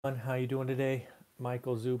How you doing today?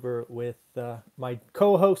 Michael Zuber with my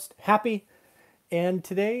co-host Happy, and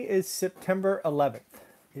today is September 11th.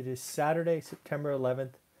 It is Saturday, September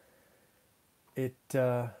 11th. It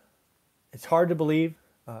it's hard to believe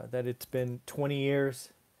that it's been 20 years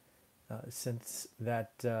since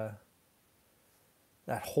that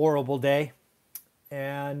horrible day.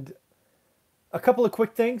 And a couple of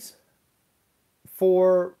quick things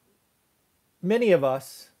for many of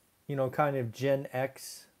us, kind of Gen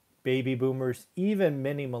X, baby boomers, even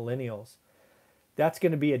many millennials. That's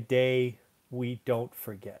going to be a day we don't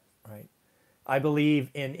forget, right? I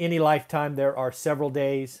believe in any lifetime there are several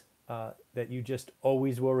days that you just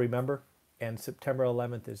always will remember, and September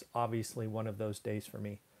 11th is obviously one of those days for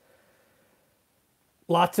me.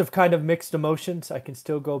 Lots of kind of mixed emotions. I can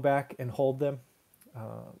still go back and hold them.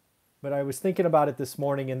 But I was thinking about it this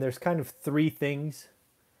morning, and there's kind of three things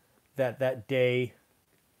that day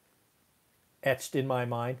etched in my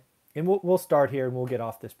mind. And we'll start here and we'll get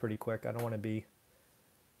off this pretty quick. I don't want to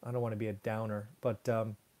be a downer, but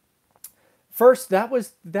first, that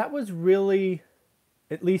was really,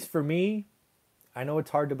 at least for me, I know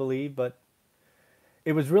it's hard to believe, but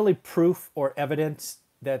it was really proof or evidence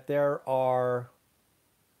that there are,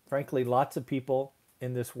 frankly, lots of people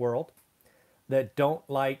in this world that don't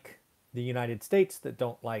like the United States, that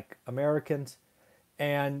don't like Americans,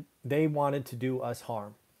 and they wanted to do us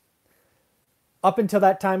harm. Up until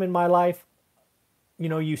that time in my life,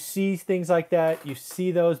 you see things like that, you see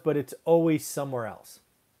those, but it's always somewhere else.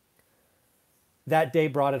 That day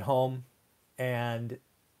brought it home, and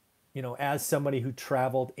as somebody who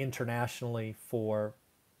traveled internationally for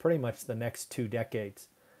pretty much the next 2 decades,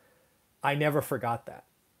 I never forgot that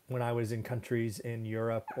when I was in countries in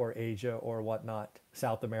Europe or Asia or whatnot,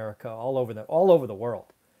 South America, all over the world.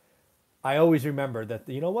 I always remember that,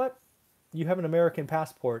 you know what? You have an American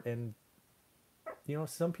passport, and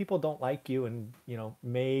some people don't like you, and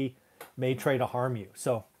may try to harm you.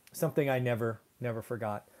 So something I never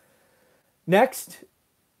forgot. Next,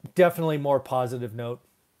 definitely more positive note.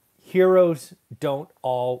 Heroes don't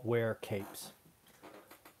all wear capes.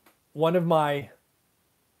 One of my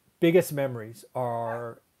biggest memories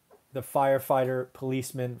are the firefighter,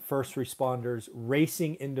 policemen, first responders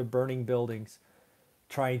racing into burning buildings,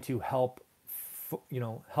 trying to help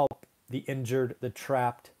the injured, the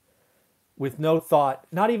trapped, with no thought,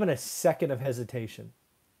 not even a second of hesitation.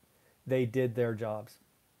 They did their jobs.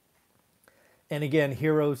 And again,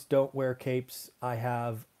 heroes don't wear capes. I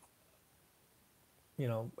have,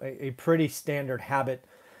 a pretty standard habit.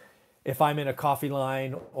 If I'm in a coffee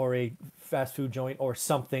line or a fast food joint or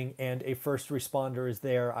something and a first responder is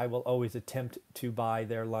there, I will always attempt to buy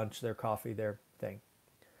their lunch, their coffee, their thing.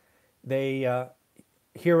 They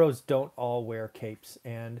Heroes don't all wear capes,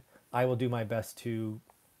 and I will do my best to,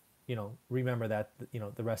 remember that,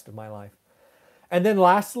 the rest of my life. And then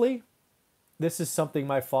lastly, this is something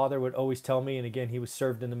my father would always tell me. And again, he was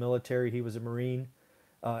served in the military. He was a Marine,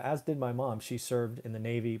 as did my mom. She served in the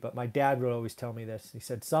Navy. But my dad would always tell me this. He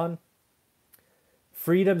said, son,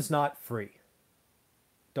 freedom's not free.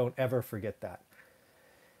 Don't ever forget that.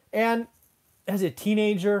 And as a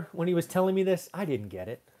teenager, when he was telling me this, I didn't get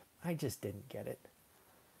it. I just didn't get it.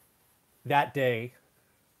 That day,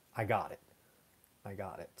 I got it. I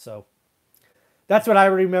got it. So that's what I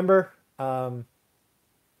remember. Let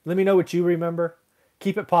me know what you remember.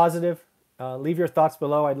 Keep it positive. Leave your thoughts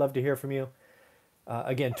below. I'd love to hear from you.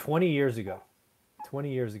 Again, 20 years ago,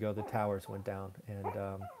 the towers went down, and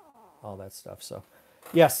all that stuff. So,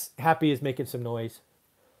 yes, Happy is making some noise.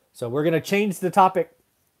 So we're going to change the topic.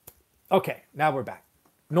 Okay, now we're back.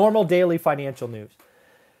 Normal daily financial news.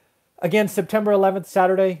 Again, September 11th,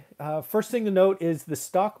 Saturday. First thing to note is the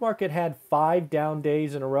stock market had 5 down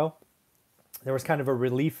days in a row. There was kind of a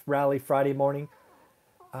relief rally Friday morning.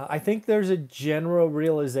 I think there's a general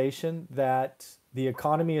realization that the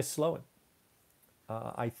economy is slowing.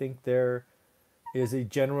 I think there is a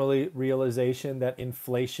general realization that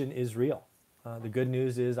inflation is real. The good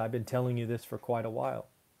news is I've been telling you this for quite a while.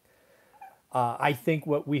 I think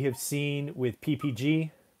what we have seen with PPG,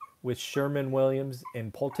 with Sherman Williams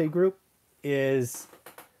and Pulte Group is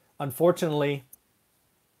unfortunately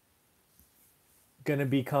going to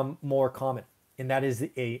become more common. And that is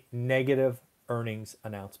a negative earnings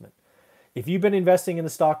announcement. If you've been investing in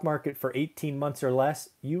the stock market for 18 months or less,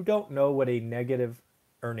 you don't know what a negative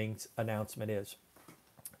earnings announcement is.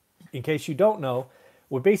 In case you don't know,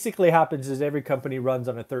 what basically happens is every company runs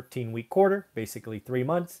on a 13-week quarter, basically 3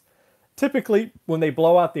 months. Typically, when they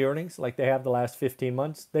blow out the earnings, like they have the last 15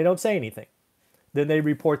 months, they don't say anything. Then they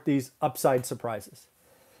report these upside surprises.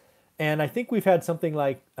 And I think we've had something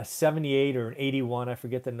like a 78 or an 81, I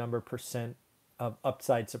forget the number, percent of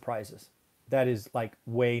upside surprises. That is like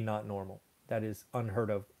way not normal. That is unheard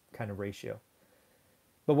of kind of ratio.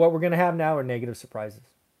 But what we're going to have now are negative surprises.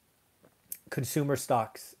 Consumer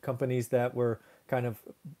stocks, companies that were kind of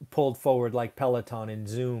pulled forward like Peloton and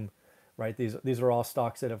Zoom, right? These are all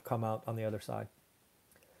stocks that have come out on the other side.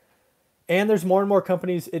 And there's more and more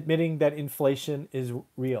companies admitting that inflation is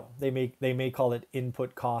real. They may call it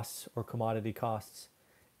input costs or commodity costs.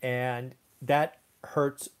 And that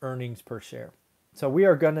hurts earnings per share. So we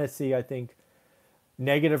are going to see, I think,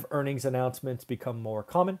 negative earnings announcements become more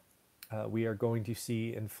common. We are going to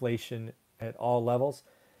see inflation at all levels.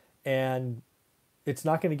 And it's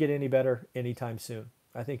not going to get any better anytime soon.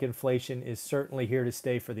 I think inflation is certainly here to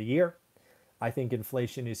stay for the year. I think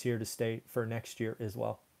inflation is here to stay for next year as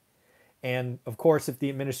well. And of course, if the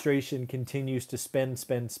administration continues to spend,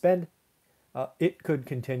 it could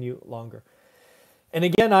continue longer. And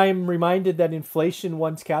again, I'm reminded that inflation,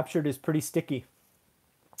 once captured, is pretty sticky.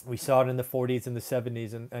 We saw it in the 40s and the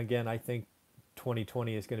 70s. And again, I think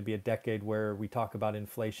 2020 is going to be a decade where we talk about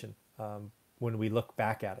inflation when we look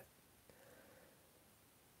back at it.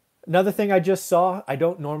 Another thing I just saw, I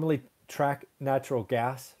don't normally track natural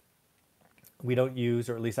gas. We don't use,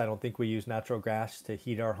 or at least I don't think we use natural gas to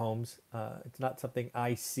heat our homes. It's not something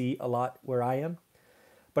I see a lot where I am.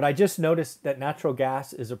 But I just noticed that natural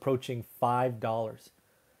gas is approaching $5.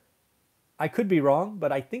 I could be wrong,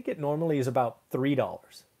 but I think it normally is about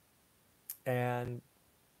 $3. And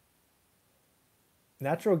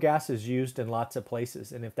natural gas is used in lots of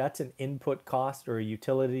places. And if that's an input cost or a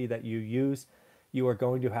utility that you use, you are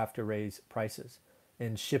going to have to raise prices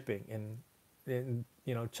and shipping. And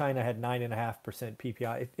China had 9.5%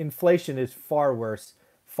 PPI. Inflation is far worse,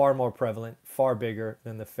 far more prevalent, far bigger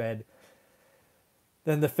than the Fed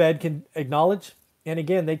can acknowledge. And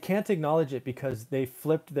again, they can't acknowledge it because they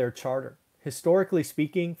flipped their charter. Historically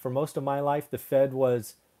speaking, for most of my life, the Fed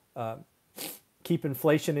was keep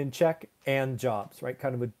inflation in check and jobs, right?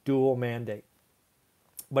 Kind of a dual mandate.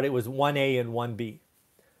 But it was 1A and 1B.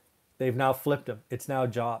 They've now flipped them. It's now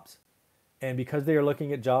jobs. And because they are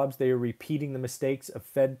looking at jobs, they are repeating the mistakes of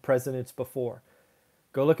Fed presidents before.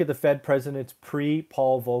 Go look at the Fed presidents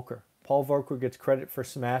pre-Paul Volcker. Paul Volcker gets credit for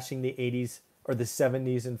smashing the 80s or the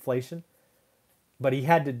 70s inflation. But he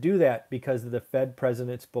had to do that because of the Fed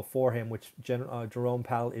presidents before him, which Jerome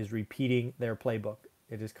Powell is repeating their playbook.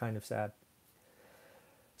 It is kind of sad.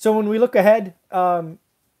 So when we look ahead,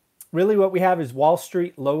 really what we have is Wall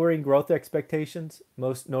Street lowering growth expectations,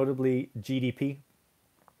 most notably GDP,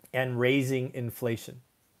 and raising inflation.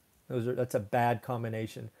 That's a bad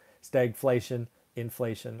combination. Stagflation,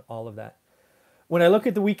 inflation, all of that. When I look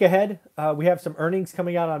at the week ahead, we have some earnings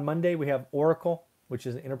coming out on Monday. We have Oracle, which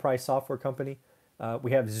is an enterprise software company.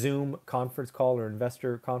 We have Zoom conference call or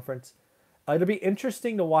investor conference. It'll be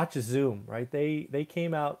interesting to watch Zoom, right? They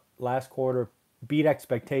came out last quarter, beat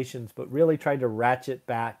expectations, but really tried to ratchet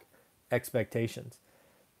back expectations.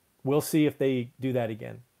 We'll see if they do that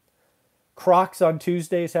again. Crocs on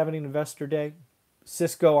Tuesday is having an investor day.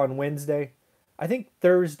 Cisco on Wednesday. I think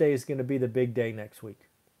Thursday is going to be the big day next week.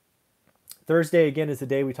 Thursday, again, is the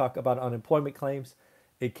day we talk about unemployment claims.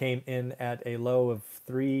 It came in at a low of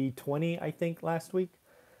 320, I think, last week.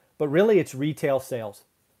 But really, it's retail sales.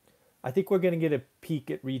 I think we're going to get a peek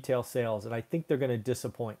at retail sales, and I think they're going to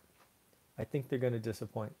disappoint.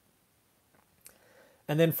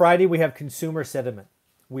 And then Friday, we have consumer sentiment.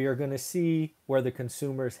 We are going to see where the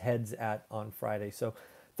consumer's head's at on Friday. So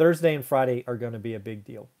Thursday and Friday are going to be a big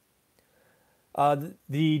deal.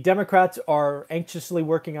 The Democrats are anxiously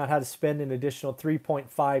working on how to spend an additional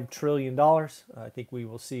 $3.5 trillion. I think we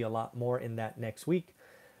will see a lot more in that next week.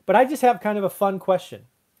 But I just have kind of a fun question.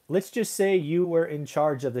 Let's just say you were in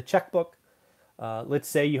charge of the checkbook. Let's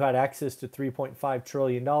say you had access to $3.5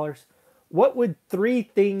 trillion. What would 3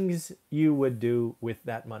 things you would do with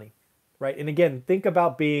that money? Right? And again, think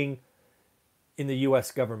about being in the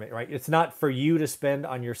U.S. government, right? It's not for you to spend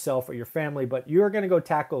on yourself or your family, but you're going to go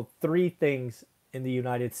tackle 3 things in the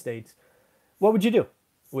United States. What would you do?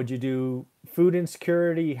 Would you do food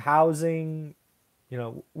insecurity, housing?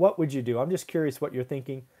 What would you do? I'm just curious what you're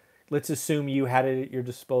thinking. Let's assume you had it at your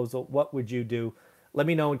disposal. What would you do? Let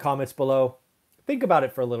me know in comments below. Think about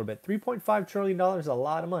it for a little bit. $3.5 trillion is a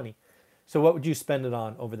lot of money. So what would you spend it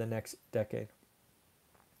on over the next decade?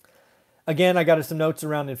 Again, I got some notes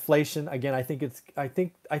around inflation. Again, I think the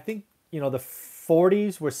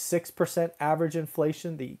 40s were 6% average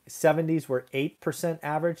inflation. The 70s were 8%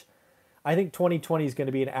 average. I think 2020 is going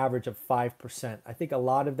to be an average of 5%. I think a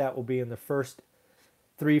lot of that will be in the first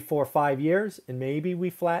 3, 4, 5 years, and maybe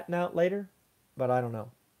we flatten out later, but I don't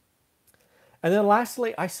know. And then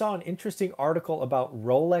lastly, I saw an interesting article about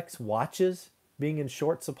Rolex watches being in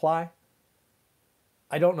short supply.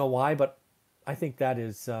 I don't know why, but I think that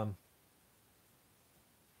is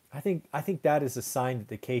I think that is a sign that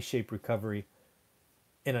the K-shaped recovery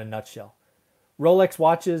in a nutshell. Rolex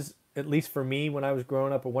watches, at least for me when I was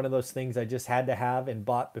growing up, are one of those things I just had to have and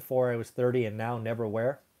bought before I was 30 and now never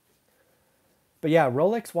wear. But yeah,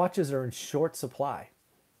 Rolex watches are in short supply.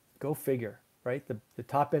 Go figure, right? The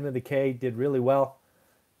top end of the K did really well.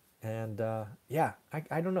 And yeah,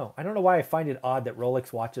 I don't know. I don't know why I find it odd that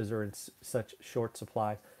Rolex watches are in such short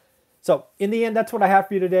supply. So in the end, that's what I have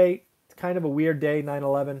for you today. It's kind of a weird day,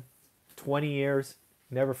 9/11, 20 years,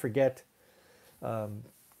 never forget. You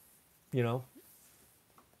know,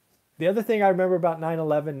 the other thing I remember about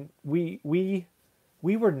 9/11, we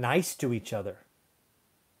were nice to each other.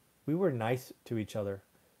 We were nice to each other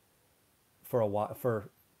for a while, for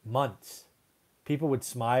months. People would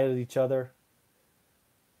smile at each other.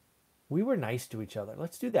 We were nice to each other.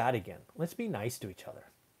 Let's do that again. Let's be nice to each other.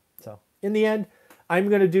 So in the end, I'm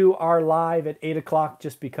going to do our live at 8 o'clock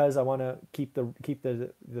just because I want to keep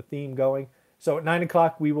the theme going. So at 9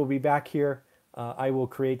 o'clock, we will be back here. I will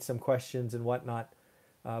create some questions and whatnot.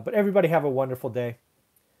 But everybody have a wonderful day.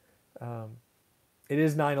 It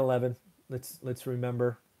is 9/11. Let's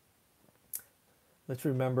remember. Let's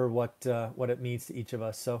remember what it means to each of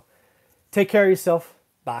us. So take care of yourself.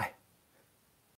 Bye.